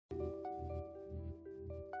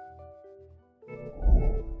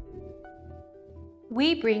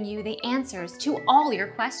We bring you the answers to all your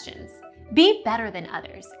questions. Be better than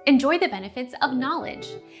others. Enjoy the benefits of knowledge.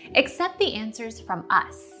 Accept the answers from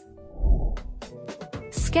us.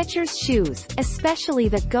 Skechers shoes, especially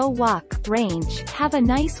the Go Walk range, have a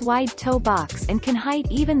nice wide toe box and can hide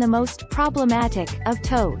even the most problematic of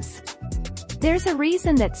toes. There's a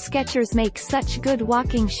reason that Skechers makes such good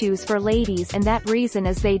walking shoes for ladies, and that reason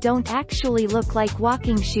is they don't actually look like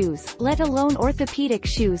walking shoes, let alone orthopedic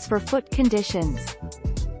shoes for foot conditions.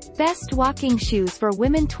 Best walking shoes for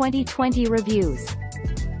women 2020 reviews.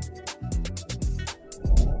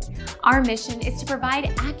 Our mission is to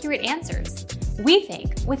provide accurate answers. We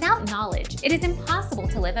think without knowledge, it is impossible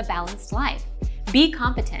to live a balanced life. Be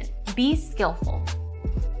competent, be skillful.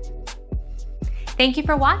 Thank you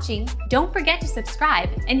for watching. Don't forget to subscribe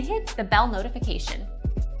and hit the bell notification.